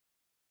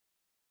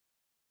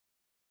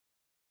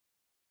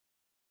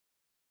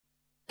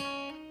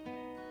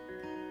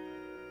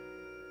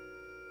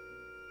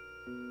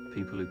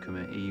People who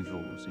commit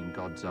evils in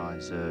God's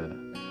eyes are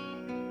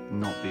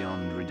not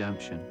beyond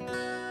redemption.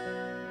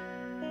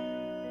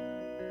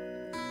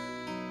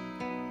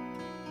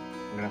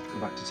 I'm gonna have to go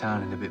back to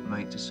town in a bit,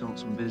 mate, to sort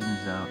some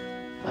business out.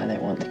 I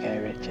don't want to go,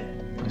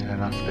 Richard. You don't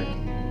have to.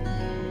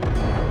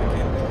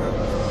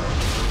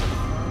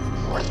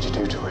 What did you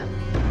do to him?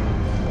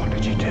 What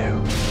did you do? I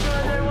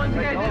don't want to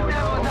get this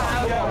out of the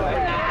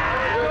house.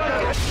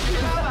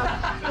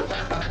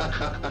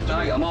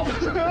 Johnny, I'm off.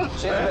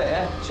 See you in a bit,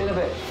 yeah? See you in a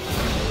bit.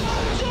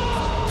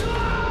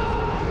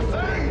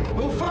 Hey,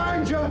 we'll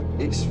find you!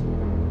 It's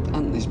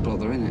Anthony's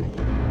brother, innit?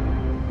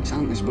 It's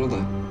Anthony's brother.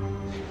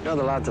 You know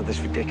the lads had this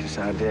ridiculous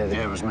idea that...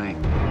 Yeah, it was me.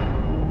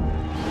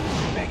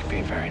 Make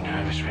me very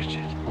nervous,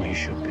 Richard. Well, you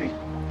should be.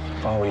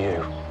 If I were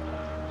you,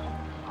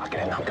 I'd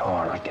get in that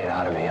car and I'd get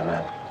out of here,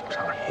 man. Because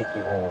I'm gonna hit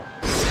you all.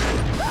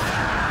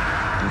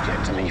 You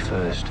get to me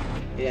first.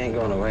 He ain't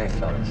going away,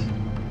 fellas.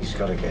 He's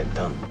got to get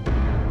done.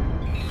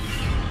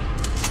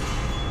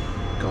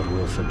 God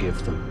will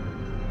forgive them.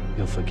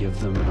 He'll forgive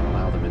them and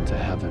allow them into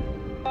heaven.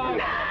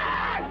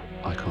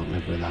 I can't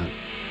live with that.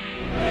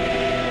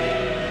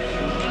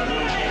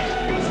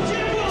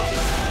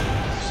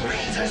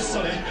 Sorry,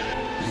 Sonny.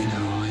 You know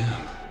who I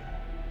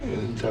am.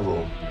 You're the devil.